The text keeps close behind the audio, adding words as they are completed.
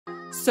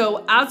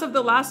So as of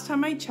the last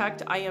time I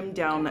checked, I am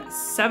down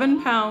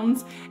 7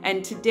 pounds,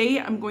 and today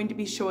I'm going to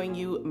be showing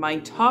you my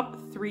top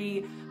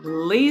 3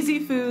 lazy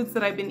foods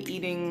that I've been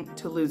eating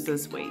to lose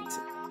this weight.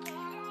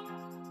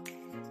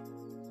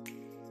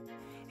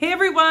 Hey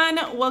everyone,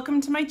 welcome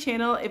to my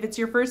channel. If it's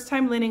your first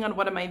time landing on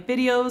one of my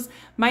videos,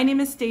 my name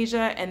is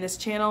Stasia and this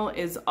channel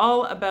is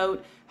all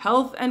about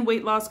health and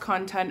weight loss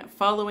content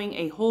following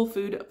a whole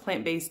food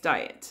plant-based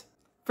diet.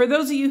 For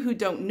those of you who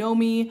don't know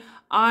me,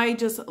 I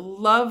just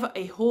love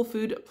a whole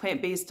food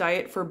plant-based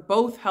diet for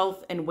both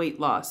health and weight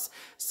loss.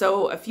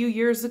 So a few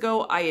years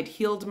ago, I had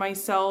healed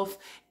myself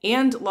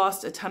and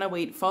lost a ton of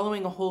weight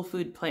following a whole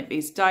food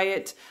plant-based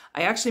diet.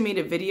 I actually made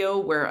a video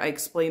where I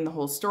explained the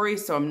whole story,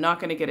 so I'm not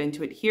going to get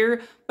into it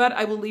here, but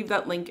I will leave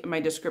that link in my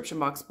description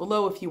box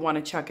below if you want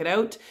to check it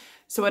out.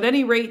 So at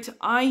any rate,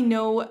 I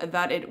know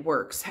that it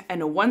works.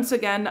 And once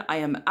again, I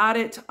am at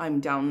it. I'm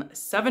down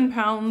 7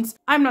 pounds.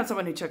 I'm not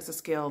someone who checks the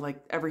scale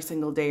like every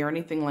single day or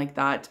anything like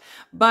that,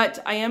 but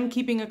I am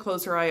keeping a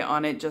closer eye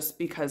on it just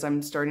because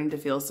I'm starting to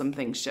feel some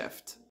things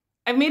shift.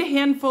 I've made a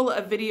handful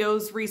of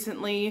videos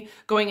recently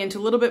going into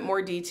a little bit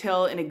more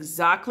detail in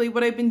exactly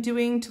what I've been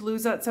doing to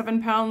lose that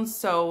 7 pounds.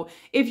 So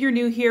if you're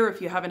new here,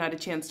 if you haven't had a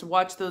chance to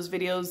watch those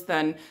videos,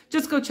 then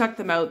just go check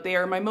them out. They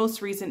are my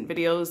most recent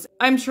videos.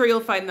 I'm sure you'll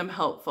find them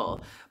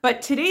helpful.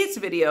 But today's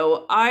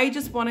video, I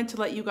just wanted to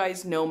let you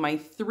guys know my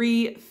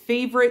 3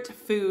 favorite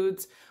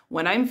foods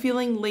when I'm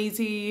feeling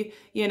lazy,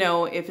 you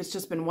know, if it's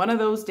just been one of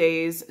those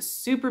days,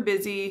 super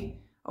busy.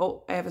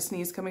 Oh, I have a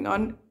sneeze coming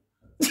on.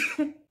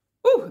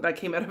 Ooh, that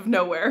came out of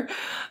nowhere.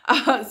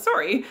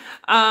 Sorry.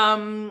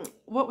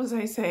 What was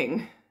I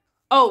saying?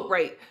 Oh,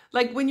 right.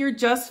 Like when you're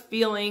just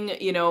feeling,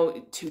 you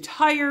know, too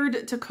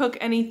tired to cook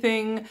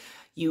anything,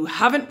 you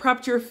haven't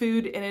prepped your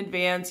food in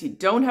advance, you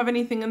don't have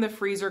anything in the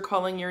freezer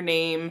calling your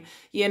name,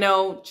 you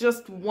know,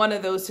 just one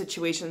of those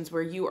situations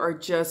where you are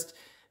just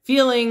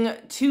feeling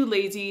too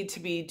lazy to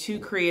be too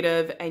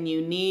creative and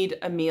you need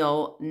a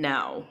meal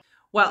now.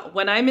 Well,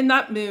 when I'm in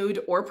that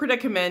mood or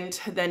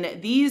predicament, then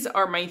these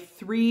are my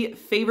 3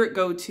 favorite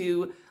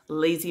go-to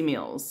lazy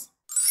meals.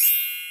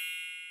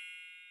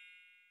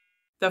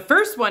 The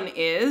first one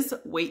is,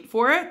 wait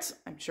for it,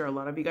 I'm sure a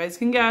lot of you guys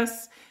can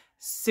guess,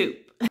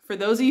 soup. For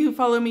those of you who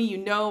follow me, you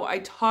know I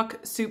talk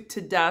soup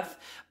to death,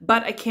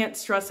 but I can't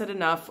stress it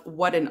enough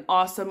what an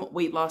awesome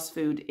weight loss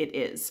food it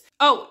is.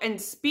 Oh, and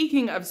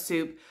speaking of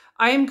soup,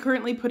 I am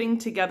currently putting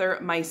together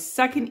my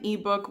 2nd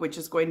ebook, which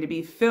is going to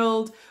be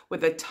filled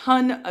with a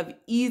ton of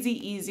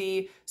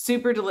easy,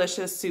 super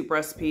delicious soup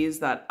recipes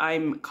that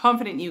I'm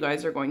confident you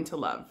guys are going to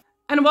love.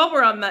 And while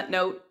we're on that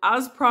note,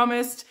 as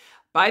promised,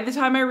 by the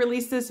time I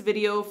release this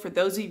video, for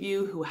those of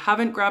you who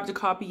haven't grabbed a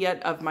copy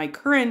yet of my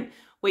current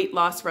weight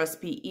loss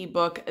recipe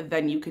ebook,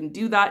 then you can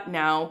do that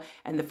now.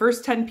 And the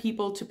first 10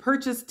 people to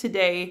purchase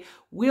today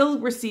will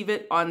receive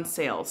it on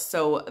sale.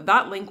 So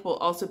that link will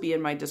also be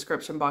in my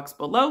description box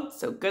below.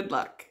 So good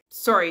luck.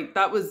 Sorry,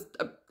 that was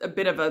a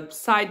bit of a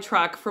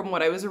sidetrack from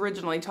what I was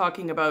originally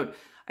talking about.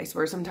 I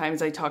swear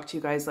sometimes I talk to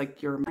you guys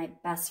like you're my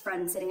best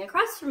friend sitting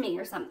across from me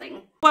or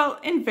something. Well,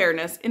 in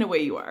fairness, in a way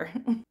you are.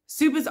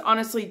 Soup is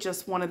honestly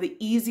just one of the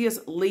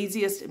easiest,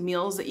 laziest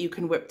meals that you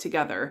can whip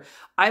together.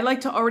 I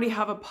like to already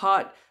have a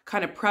pot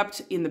kind of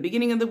prepped in the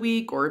beginning of the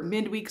week or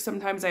midweek.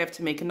 Sometimes I have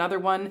to make another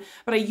one,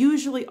 but I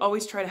usually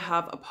always try to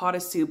have a pot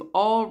of soup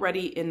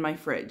already in my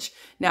fridge.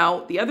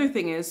 Now, the other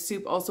thing is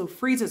soup also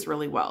freezes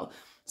really well.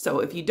 So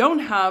if you don't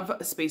have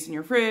space in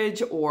your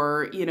fridge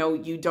or, you know,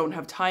 you don't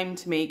have time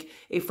to make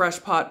a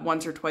fresh pot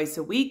once or twice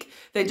a week,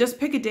 then just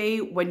pick a day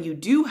when you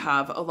do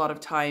have a lot of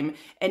time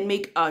and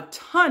make a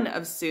ton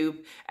of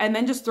soup and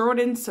then just throw it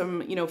in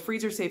some, you know,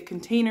 freezer safe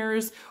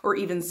containers or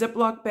even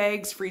Ziploc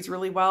bags freeze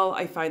really well.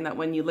 I find that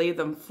when you lay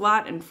them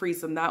flat and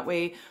freeze them that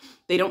way,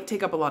 they don't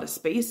take up a lot of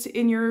space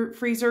in your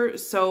freezer,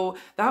 so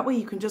that way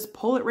you can just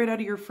pull it right out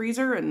of your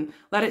freezer and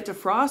let it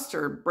defrost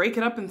or break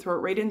it up and throw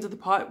it right into the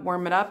pot,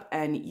 warm it up,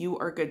 and you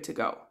are good to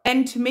go.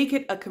 And to make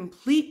it a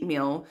complete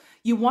meal,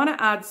 you want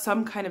to add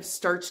some kind of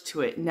starch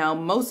to it. Now,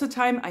 most of the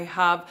time I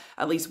have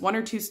at least 1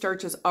 or 2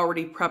 starches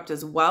already prepped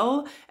as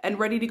well and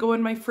ready to go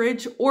in my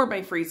fridge or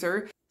my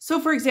freezer. So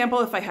for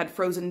example, if I had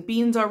frozen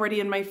beans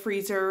already in my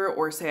freezer,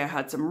 or say I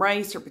had some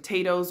rice or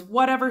potatoes,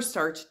 whatever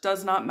starch,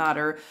 does not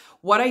matter.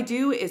 What I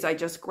do is I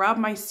just grab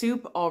my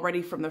soup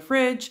already from the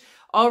fridge,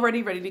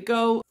 already ready to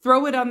go,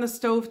 throw it on the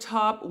stove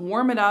top,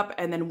 warm it up,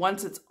 and then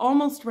once it's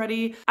almost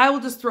ready, I will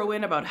just throw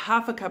in about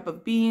half a cup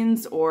of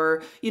beans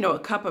or, you know, a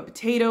cup of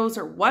potatoes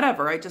or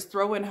whatever. I just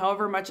throw in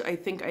however much I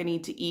think I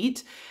need to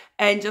eat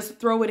and just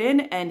throw it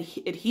in and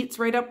it heats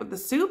right up with the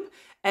soup.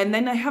 And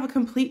then I have a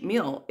complete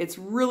meal. It's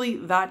really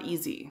that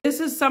easy. This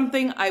is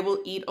something I will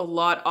eat a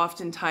lot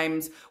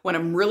oftentimes when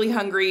I'm really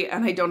hungry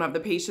and I don't have the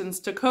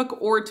patience to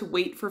cook or to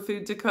wait for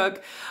food to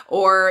cook.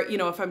 Or, you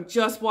know, if I'm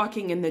just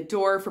walking in the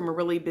door from a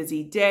really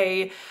busy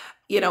day,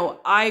 you know,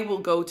 I will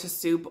go to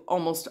soup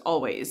almost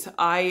always.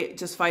 I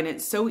just find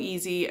it so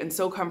easy and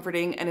so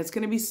comforting, and it's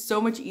going to be so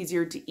much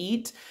easier to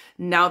eat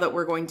now that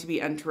we're going to be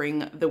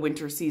entering the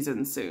winter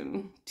season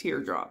soon.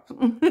 Teardrop.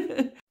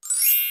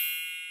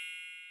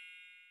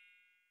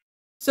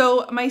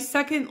 So my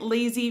second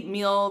lazy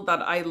meal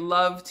that I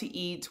love to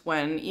eat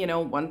when,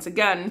 once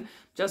again,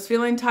 just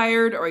feeling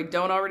tired or I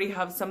don't already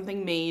have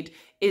something made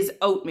is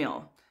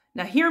oatmeal.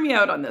 Now hear me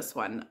out on this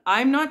one.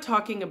 I'm not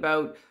talking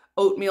about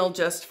oatmeal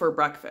just for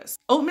breakfast.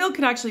 Oatmeal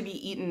can actually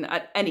be eaten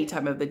at any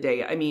time of the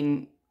day. I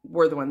mean,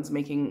 we're the ones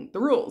making the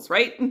rules,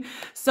 right?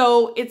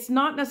 So it's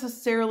not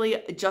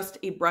necessarily just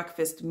a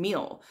breakfast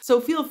meal. So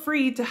feel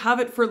free to have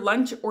it for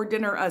lunch or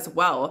dinner as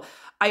well.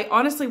 I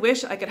honestly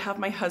wish I could have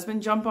my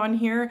husband jump on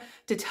here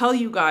to tell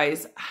you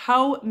guys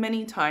how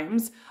many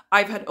times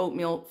I've had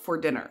oatmeal for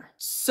dinner.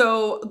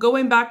 So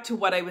going back to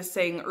what I was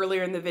saying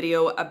earlier in the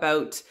video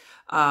about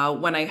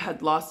when I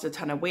had lost a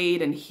ton of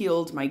weight and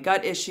healed my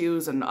gut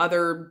issues and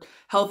other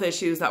health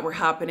issues that were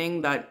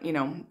happening that,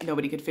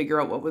 nobody could figure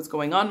out what was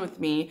going on with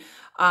me.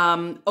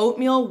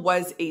 Oatmeal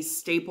was a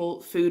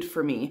staple food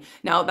for me.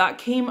 Now that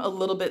came a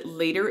little bit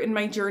later in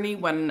my journey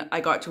when I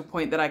got to a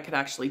point that I could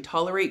actually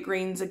tolerate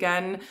grains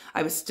again.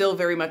 I was still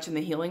very much in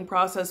the healing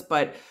process,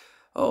 but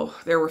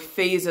there were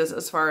phases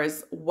as far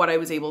as what I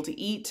was able to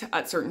eat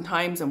at certain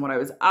times and what I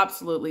was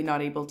absolutely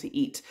not able to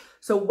eat.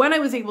 So when I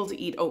was able to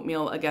eat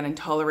oatmeal again and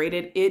tolerate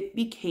it, it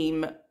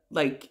became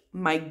like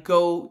my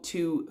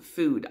go-to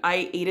food.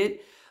 I ate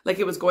it like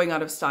it was going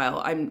out of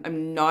style.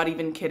 I'm not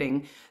even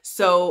kidding.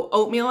 So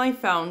oatmeal I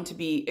found to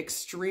be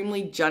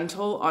extremely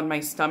gentle on my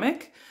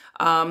stomach.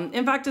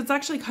 In fact, it's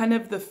actually kind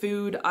of the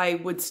food I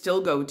would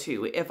still go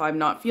to if I'm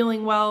not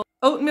feeling well.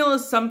 Oatmeal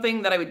is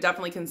something that I would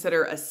definitely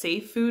consider a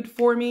safe food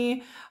for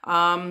me.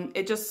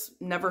 It just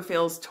never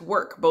fails to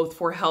work, both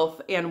for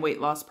health and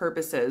weight loss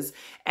purposes.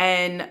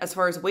 And as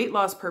far as weight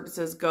loss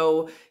purposes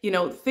go,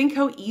 think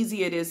how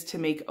easy it is to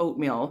make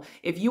oatmeal.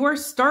 If you are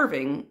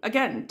starving,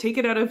 again, take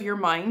it out of your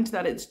mind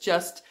that it's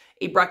just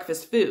a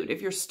breakfast food.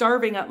 If you're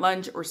starving at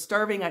lunch or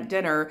starving at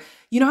dinner,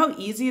 you know how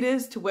easy it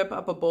is to whip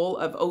up a bowl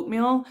of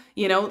oatmeal,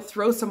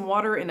 throw some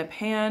water in a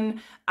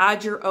pan,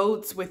 add your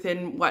oats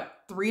within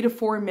 3 to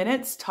 4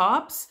 minutes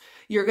tops,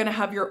 you're gonna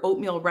have your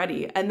oatmeal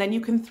ready. And then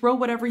you can throw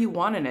whatever you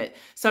want in it.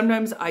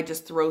 Sometimes I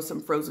just throw some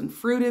frozen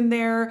fruit in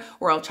there,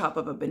 or I'll chop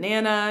up a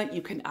banana.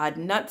 You can add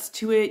nuts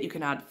to it. You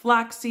can add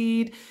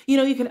flaxseed.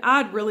 You can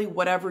add really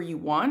whatever you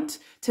want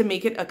to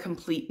make it a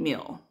complete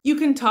meal. You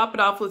can top it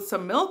off with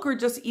some milk or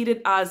just eat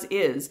it as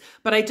is.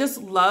 But I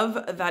just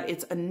love that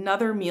it's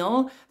another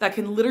meal that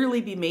can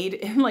literally be made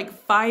in like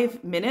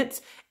 5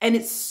 minutes, and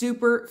it's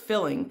super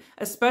filling,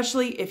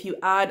 especially if you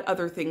add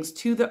other things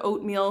to the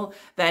oatmeal.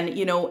 Then,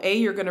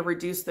 you're going to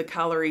reduce the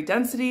calorie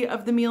density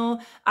of the meal,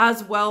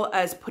 as well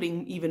as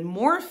putting even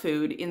more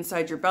food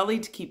inside your belly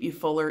to keep you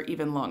fuller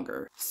even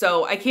longer.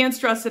 So I can't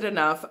stress it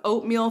enough.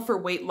 Oatmeal for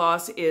weight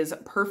loss is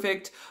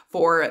perfect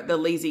for the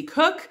lazy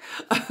cook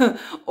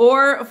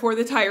or for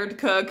the tired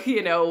cook,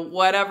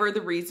 whatever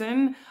the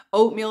reason.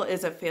 Oatmeal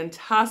is a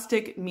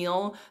fantastic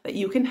meal that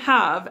you can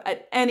have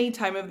at any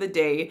time of the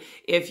day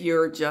if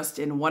you're just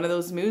in one of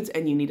those moods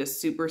and you need a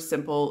super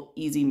simple,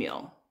 easy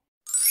meal.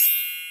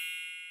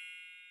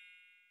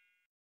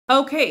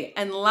 Okay,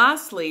 and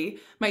lastly,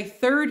 my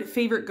third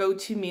favorite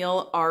go-to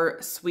meal are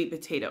sweet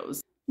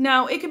potatoes.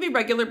 Now, it could be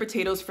regular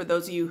potatoes for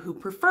those of you who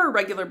prefer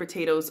regular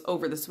potatoes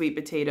over the sweet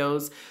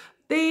potatoes.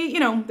 They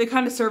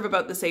kind of serve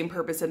about the same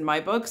purpose in my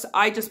books.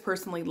 I just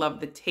personally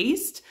love the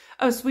taste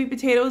of sweet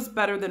potatoes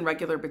better than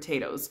regular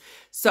potatoes.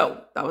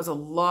 So that was a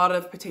lot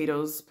of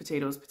potatoes.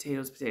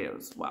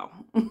 Wow.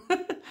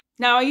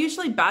 Now, I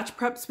usually batch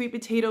prep sweet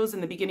potatoes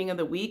in the beginning of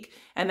the week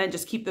and then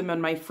just keep them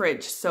in my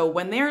fridge. So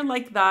when they're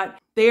like that,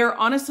 they are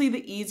honestly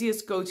the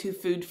easiest go-to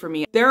food for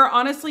me. There are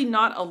honestly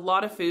not a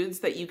lot of foods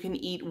that you can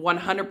eat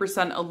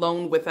 100%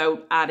 alone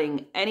without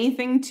adding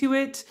anything to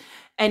it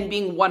and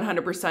being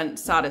 100%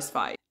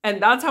 satisfied. And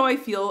that's how I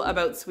feel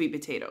about sweet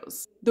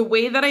potatoes. The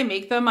way that I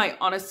make them, I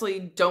honestly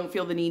don't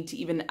feel the need to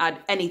even add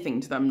anything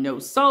to them. No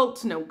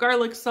salt, no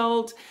garlic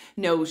salt,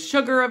 no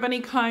sugar of any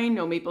kind,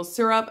 no maple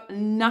syrup,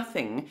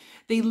 nothing.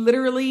 They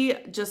literally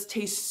just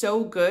taste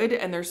so good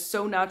and they're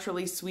so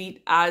naturally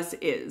sweet as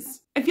is.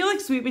 I feel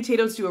like sweet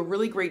potatoes do a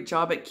really great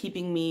job at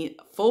keeping me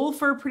full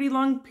for a pretty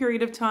long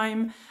period of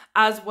time,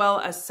 as well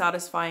as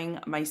satisfying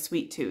my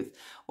sweet tooth.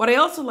 What I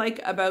also like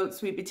about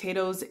sweet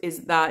potatoes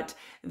is that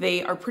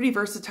they are pretty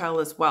versatile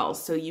as well.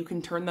 So you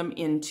can turn them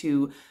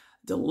into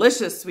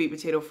delicious sweet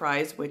potato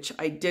fries, which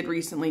I did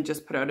recently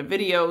just put out a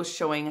video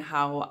showing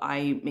how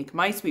I make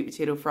my sweet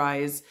potato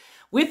fries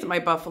with my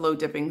buffalo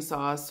dipping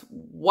sauce.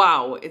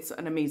 Wow, it's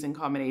an amazing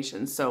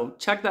combination. So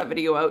check that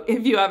video out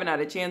if you haven't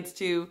had a chance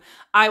to.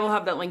 I will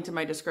have that linked in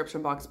my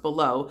description box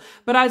below.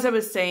 But as I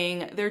was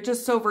saying, they're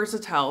just so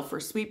versatile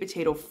for sweet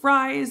potato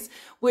fries,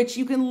 which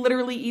you can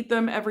literally eat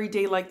them every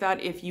day like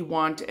that if you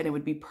want, and it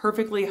would be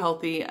perfectly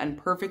healthy and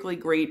perfectly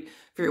great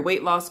for your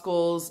weight loss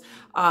goals.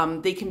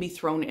 They can be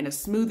thrown in a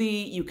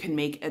smoothie. You can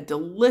make a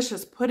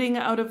delicious pudding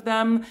out of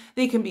them.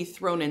 They can be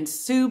thrown in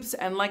soups.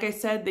 And like I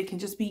said, they can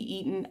just be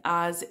eaten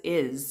as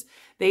is.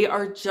 They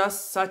are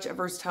just such a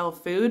versatile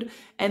food,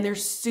 and they're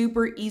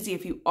super easy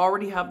if you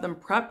already have them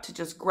prepped to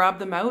just grab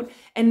them out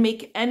and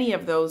make any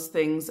of those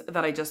things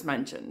that I just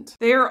mentioned.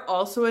 They are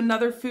also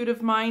another food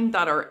of mine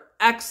that are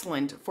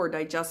excellent for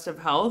digestive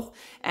health,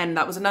 and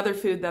that was another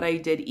food that I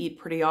did eat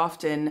pretty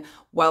often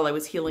while I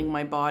was healing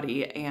my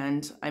body,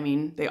 and I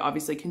mean, they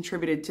obviously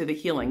contributed to the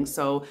healing,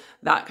 so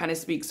that kind of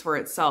speaks for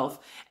itself.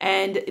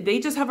 And they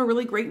just have a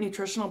really great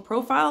nutritional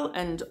profile,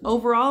 and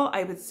overall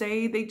I would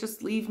say they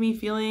just leave me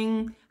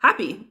feeling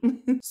happy.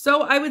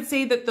 So I would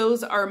say that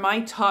those are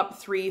my top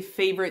 3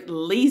 favorite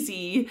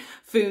lazy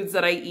foods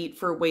that I eat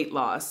for weight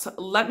loss.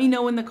 Let me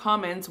know in the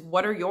comments,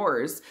 what are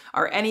yours?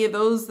 Are any of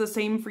those the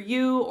same for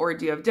you, or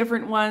do you have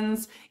different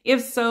ones?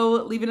 If so,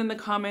 leave it in the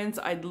comments.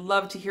 I'd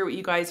love to hear what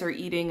you guys are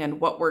eating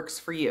and what works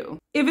for you.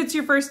 If it's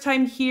your first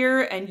time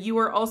here and you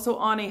are also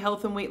on a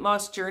health and weight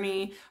loss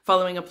journey,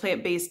 following a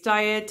plant-based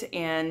diet,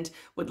 and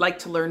would like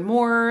to learn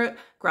more,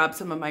 grab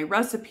some of my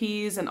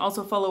recipes, and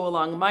also follow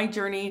along my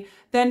journey,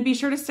 then be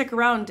sure to stick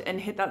around and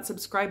hit that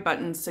subscribe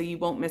button so you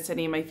won't miss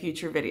any of my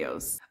future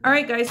videos. All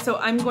right, guys, so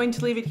I'm going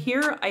to leave it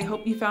here. I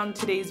hope you found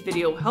today's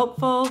video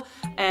helpful.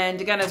 And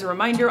again, as a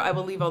reminder, I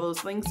will leave all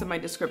those links in my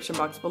description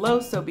box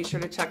below, so be sure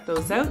to check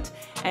those out.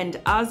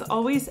 And as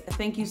always,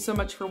 thank you so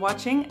much for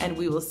watching, and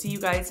we will see you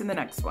guys in the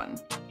next one.